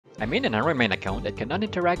I made an ironman account that cannot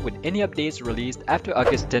interact with any updates released after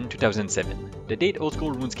August 10, 2007, the date Old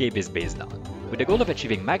School RuneScape is based on, with the goal of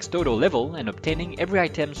achieving max total level and obtaining every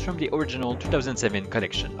items from the original 2007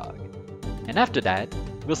 collection log. And after that,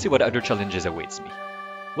 we'll see what other challenges awaits me.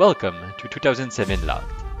 Welcome to 2007 Logged.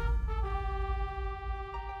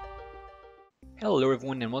 Hello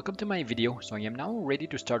everyone and welcome to my video. So I am now ready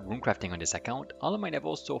to start runecrafting on this account. All of my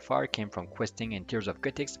levels so far came from questing and Tears of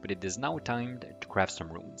Gothics, but it is now time to craft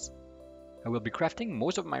some runes. I will be crafting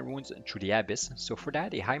most of my runes through the Abyss, so for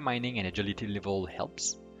that a high mining and agility level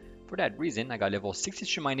helps. For that reason I got level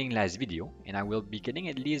 63 mining last video, and I will be getting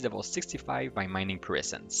at least level 65 by mining pure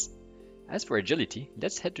essence. As for agility,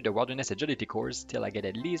 let's head to the Wilderness Agility course till I get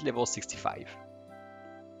at least level 65.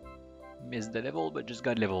 Missed the level but just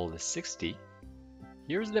got level 60.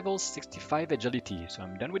 Here's level 65 agility, so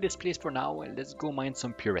I'm done with this place for now. Let's go mine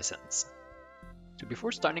some pure essence. So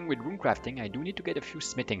before starting with runecrafting, I do need to get a few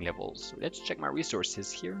smithing levels. So let's check my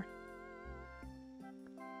resources here.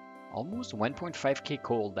 Almost 1.5k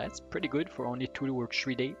coal, that's pretty good for only 2 or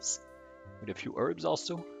 3 days. With a few herbs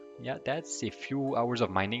also. Yeah, that's a few hours of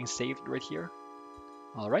mining saved right here.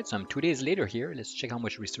 Alright, so I'm 2 days later here. Let's check how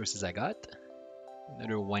much resources I got.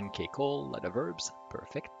 Another 1k coal, a lot of herbs,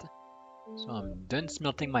 perfect. So I'm done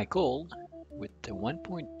smelting my coal with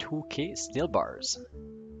 1.2k steel bars.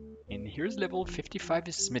 And here's level 55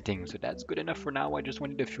 is smithing, so that's good enough for now. I just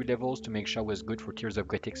wanted a few levels to make sure I was good for Tears of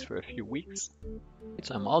Gothics for a few weeks.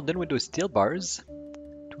 So I'm all done with those steel bars.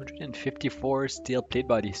 254 steel plate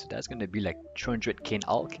bodies, so that's gonna be like 200k in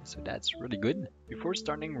Alk, so that's really good. Before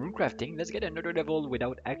starting runecrafting, let's get another level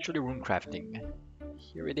without actually runecrafting.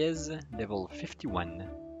 Here it is, level 51.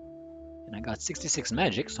 And I got 66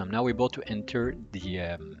 magic, so I'm now able to enter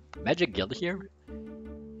the magic guild here.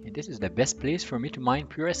 And this is the best place for me to mine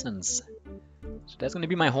pure essence. So that's going to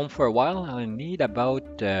be my home for a while. I'll need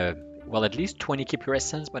about, well, at least 20k pure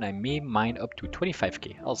essence, but I may mine up to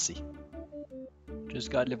 25k. I'll see. Just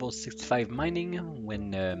got level 65 mining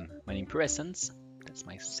when mining pure essence. That's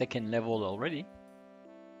my second level already.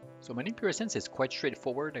 So mining pure essence is quite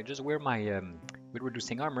straightforward. I just wear my with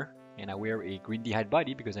reducing armor. And I wear a green d'hide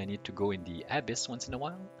body because I need to go in the Abyss once in a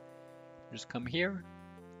while. Just come here,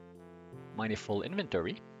 mine a full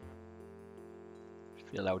inventory,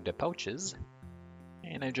 fill out the pouches,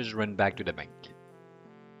 and I just run back to the bank.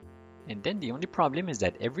 And then the only problem is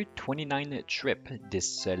that every 29 trip,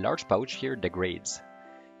 this large pouch here degrades.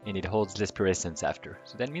 And it holds less pure essence after.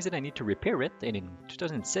 So that means that I need to repair it, and in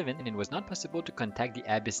 2007 it was not possible to contact the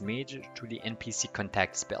Abyss Mage through the NPC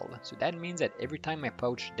contact spell. So that means that every time my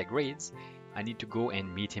pouch degrades, I need to go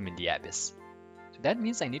and meet him in the Abyss. So that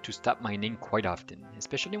means I need to stop mining quite often,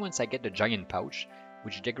 especially once I get the giant pouch,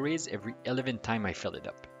 which degrades every 11th time I fill it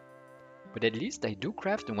up. But at least I do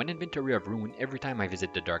craft one inventory of rune every time I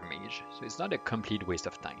visit the Dark Mage, so it's not a complete waste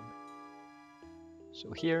of time.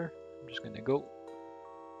 So here, I'm just gonna go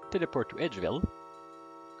teleport to Edgeville,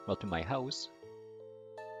 well, to my house.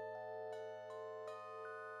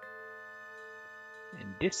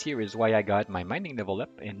 And this here is why I got my mining level up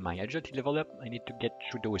and my agility level up. I need to get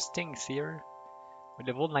through those things here. With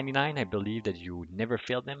level 99, I believe that you never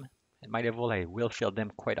fail them. At my level, I will fail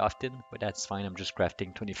them quite often, but that's fine. I'm just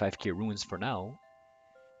crafting 25k runes for now.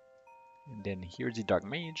 And then here's the Dark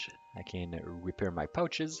Mage. I can repair my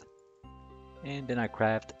pouches. And then I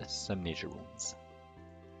craft some nature runes.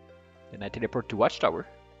 Then I teleport to Watchtower.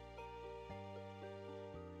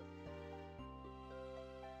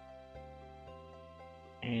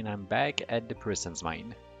 And I'm back at the pure essence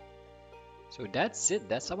mine. So that's it.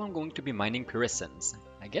 That's how I'm going to be mining pure essence.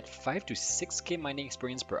 I get 5 to 6k mining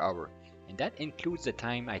experience per hour. And that includes the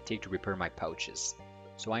time I take to repair my pouches.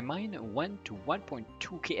 So I mine 1 to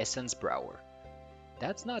 1.2k essence per hour.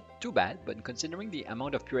 That's not too bad, but considering the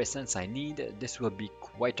amount of pure essence I need, this will be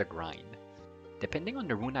quite a grind. Depending on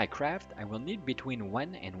the rune I craft, I will need between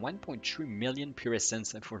 1 and 1.3 million pure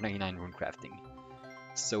essence for 99 rune crafting.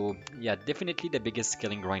 So yeah, definitely the biggest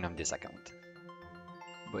skilling grind on this account.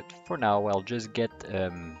 But for now, I'll just get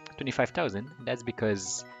 25,000. That's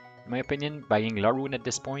because, in my opinion, buying La Rune at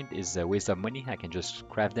this point is a waste of money. I can just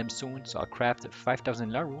craft them soon. So I'll craft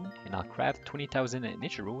 5,000 La Rune and I'll craft 20,000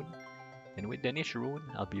 Nature Rune. And with the Nature Rune,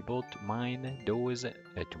 I'll be able to mine those,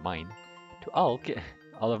 to Alk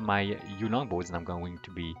all of my yew longbows that I'm going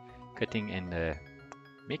to be cutting and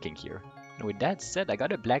making here. And with that said, I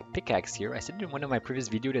got a black pickaxe here. I said in one of my previous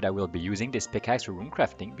videos that I will be using this pickaxe for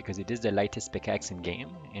runecrafting because it is the lightest pickaxe in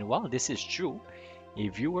game. And while this is true, a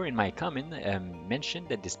viewer in my comment mentioned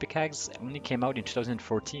that this pickaxe only came out in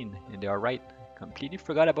 2014, and they are right. Completely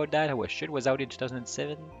forgot about that. Our shit was out in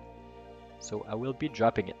 2007, so I will be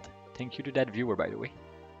dropping it. Thank you to that viewer, by the way.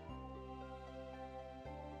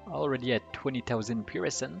 Already at 20,000 pure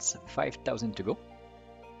essence, 5,000 to go.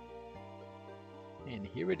 And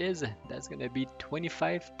here it is, that's gonna be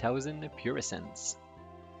 25,000 pure essence.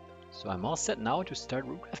 So I'm all set now to start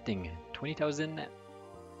rune crafting. 20,000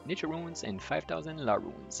 nature runes and 5,000 la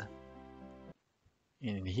runes.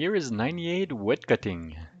 And here is 98 wood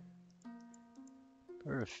cutting.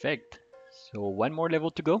 Perfect. So one more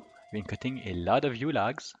level to go. I've been cutting a lot of yew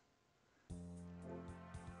logs.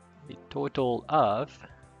 A total of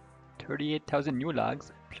 38,000 new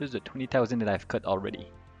logs plus the 20,000 that I've cut already.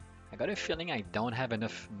 I got a feeling I don't have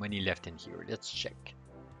enough money left in here. Let's check.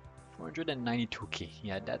 492k.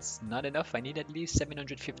 Yeah, that's not enough. I need at least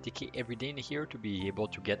 750k every day in here to be able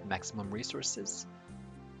to get maximum resources.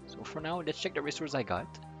 So for now, let's check the resource I got.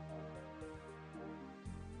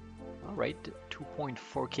 Alright,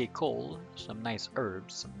 2.4k coal, some nice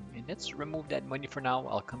herbs. And let's remove that money for now.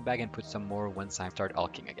 I'll come back and put some more once I start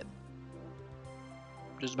alching again.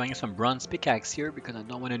 Just buying some bronze pickaxe here because I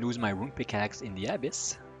don't want to lose my rune pickaxe in the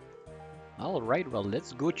abyss. Alright, well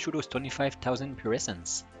let's go through those 25,000 pure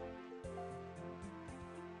essence.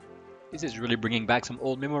 This is really bringing back some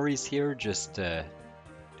old memories here, just the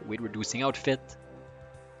weight reducing outfit.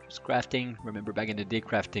 Just crafting, remember back in the day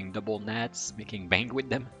crafting double nats, making bank with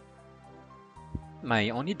them. My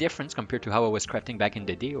only difference compared to how I was crafting back in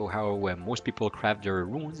the day or how most people craft their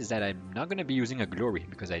runes is that I'm not going to be using a glory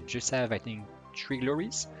because I just have I think 3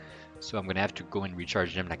 glories. So I'm going to have to go and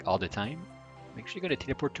recharge them like all the time. I'm actually going to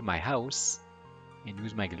teleport to my house and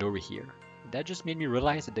use my glory here. That just made me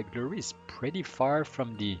realize that the glory is pretty far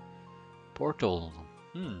from the portal.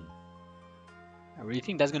 I really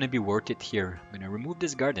think that's going to be worth it here. I'm going to remove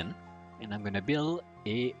this garden and I'm going to build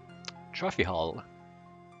a trophy hall.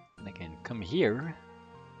 And I can come here,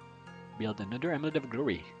 build another Amulet of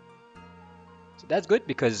Glory. So that's good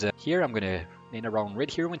because here I'm going to land around right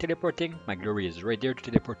here when teleporting. My glory is right there to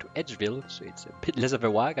teleport to Edgeville, so it's a bit less of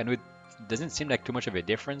a walk. I know it doesn't seem like too much of a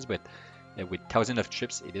difference, but with thousands of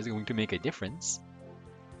trips, it is going to make a difference.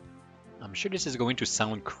 I'm sure this is going to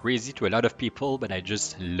sound crazy to a lot of people, but I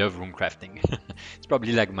just love rune crafting. It's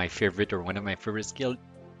probably like my favorite or one of my favorite skills.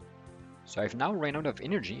 So I've now run out of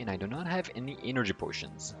energy and I do not have any energy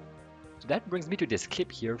potions. So that brings me to this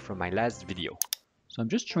clip here from my last video. So I'm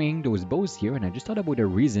just stringing those bows here and I just thought about a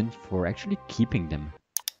reason for actually keeping them.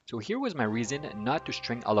 So here was my reason not to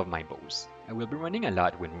string all of my bows. I will be running a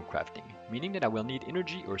lot when rune crafting, meaning that I will need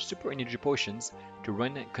energy or super energy potions to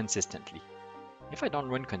run consistently. If I don't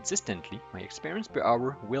run consistently, my experience per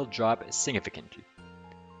hour will drop significantly.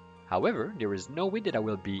 However, there is no way that I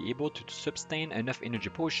will be able to sustain enough energy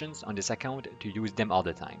potions on this account to use them all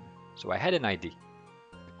the time. So I had an idea.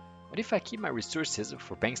 What if I keep my resources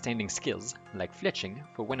for bank standing skills, like fletching,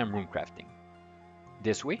 for when I'm rune crafting?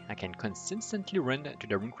 This way, I can consistently run to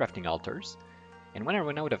the rune crafting altars, and when I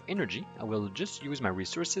run out of energy, I will just use my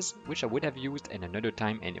resources, which I would have used at another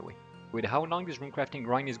time anyway. With how long this rune crafting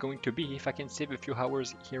grind is going to be, if I can save a few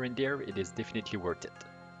hours here and there, it is definitely worth it.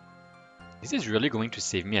 This is really going to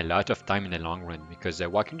save me a lot of time in the long run, because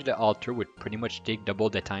walking to the altar would pretty much take double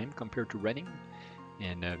the time compared to running,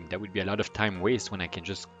 and that would be a lot of time waste when I can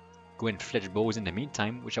just go and fletch bows in the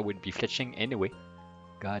meantime, which I would be fletching anyway.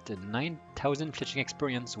 Got 9,000 fletching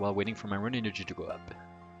experience while waiting for my run energy to go up.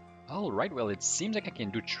 Alright, well it seems like I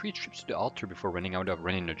can do 3 trips to the altar before running out of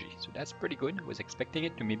run energy, so that's pretty good. I was expecting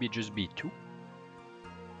it to maybe just be 2.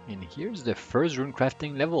 And here's the first rune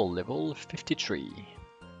crafting level, level 53.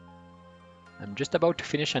 I'm just about to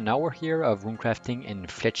finish an hour here of rune crafting and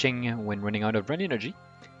fletching when running out of run energy.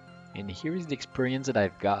 And here is the experience that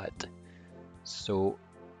I've got. So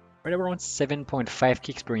right around 7.5k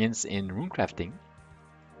experience in rune crafting.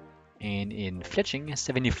 And in fletching,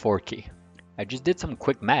 74k. I just did some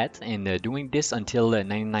quick math, and doing this until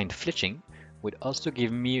 99 fletching would also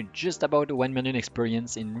give me just about 1 million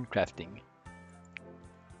experience in rune crafting.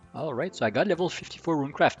 Alright, so I got level 54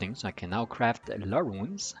 rune crafting, so I can now craft la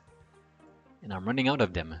runes. And I'm running out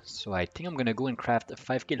of them, so I think I'm gonna go and craft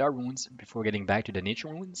 5k la runes before getting back to the nature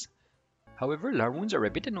runes. However, la runes are a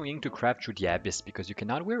bit annoying to craft through the abyss because you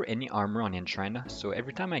cannot wear any armor on Entrana, so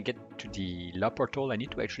every time I get to the la portal I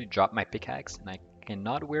need to actually drop my pickaxe and I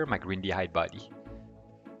cannot wear my grindy hide body.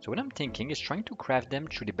 So what I'm thinking is trying to craft them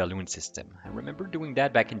through the balloon system. I remember doing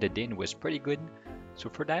that back in the day and it was pretty good. So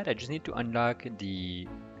for that I just need to unlock the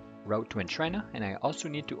route to Entrana, and I also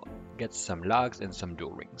need to get some logs and some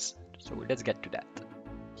duel rings. So let's get to that.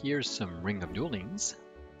 Here's some ring of duelings.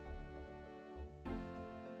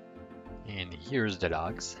 And here's the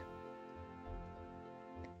logs.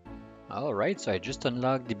 Alright, so I just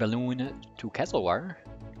unlocked the balloon to Castle War.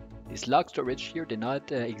 These log storage here did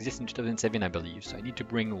not exist in 2007, I believe, so I need to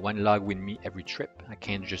bring one log with me every trip. I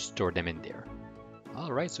can't just store them in there.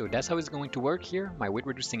 Alright, so that's how it's going to work here. My weight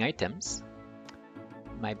reducing items.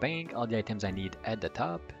 My bank, all the items I need at the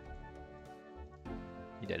top.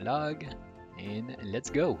 Need a log, and let's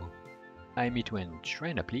go. I me to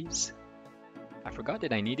Entrana, please. I forgot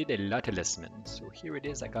that I needed a lot of talisman, so here it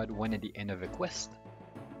is. I got one at the end of a quest.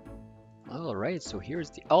 Alright, so here's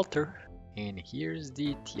the altar, and here's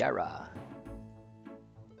the tiara.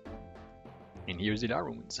 And here's the law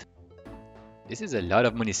runes. This is a lot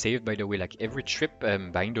of money saved, by the way. Like every trip,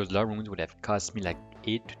 buying those law runes would have cost me like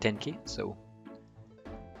 8 to 10k, so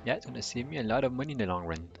yeah, it's gonna save me a lot of money in the long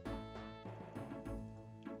run.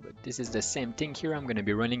 But this is the same thing here. I'm gonna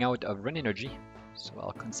be running out of run energy, so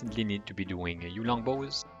I'll constantly need to be doing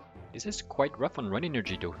U-longbows. This is quite rough on run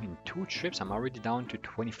energy though. In 2 trips, I'm already down to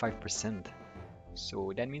 25%.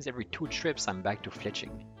 So that means every 2 trips, I'm back to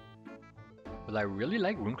fletching. Well, I really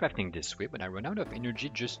like runecrafting this way, but I run out of energy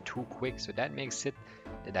just too quick. So that makes it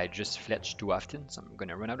that I just fletch too often. So I'm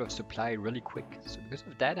gonna run out of supply really quick. So because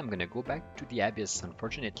of that, I'm gonna go back to the Abyss,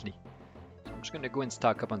 unfortunately. So I'm just gonna go and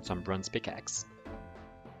stock up on some bronze pickaxe.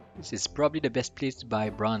 This is probably the best place to buy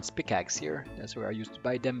bronze pickaxe here. That's where I used to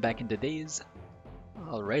buy them back in the days.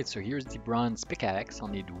 Alright, so here's the bronze pickaxe. I'll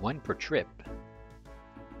need 1 per trip.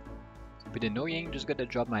 It's a bit annoying, just gotta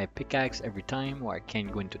drop my pickaxe every time or I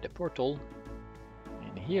can't go into the portal.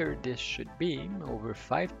 And here, this should be over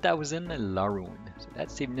 5,000 law rune. So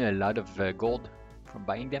that saved me a lot of gold from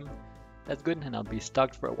buying them. That's good, and I'll be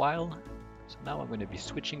stocked for a while. So now I'm gonna be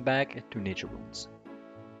switching back to nature runes.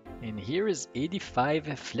 And here is 85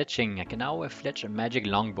 fletching. I can now fletch magic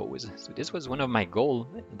longbows. So this was one of my goals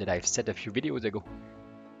that I've set a few videos ago.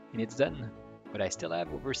 And it's done. But I still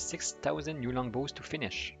have over 6,000 new longbows to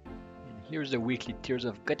finish. And here's the weekly tiers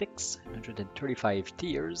of Gothics. 135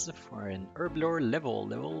 tiers for an herblore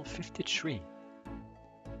level 53.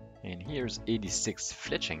 And here's 86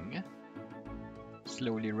 fletching.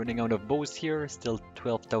 Slowly running out of bows here. Still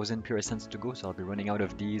 12,000 puressence to go, so I'll be running out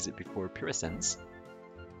of these before puressence.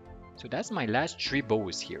 So that's my last 3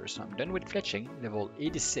 bows here, so I'm done with fletching, level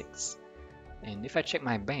 86. And if I check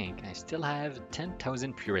my bank, I still have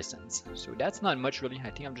 10,000 puressence. So that's not much really. I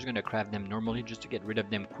think I'm just going to craft them normally just to get rid of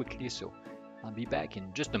them quickly, so I'll be back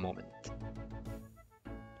in just a moment.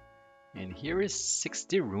 And here is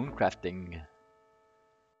 60 rune crafting.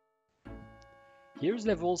 Here's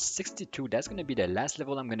level 62. That's going to be the last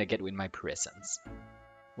level I'm going to get with my puressence.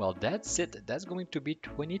 Well, that's it. That's going to be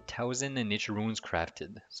 20,000 nature runes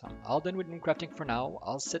crafted. So I'm all done with rune crafting for now.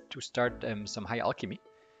 All set to start some high alchemy.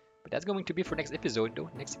 But that's going to be for next episode though.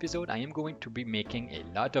 Next episode, I am going to be making a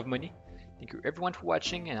lot of money. Thank you everyone for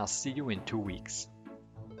watching, and I'll see you in 2 weeks.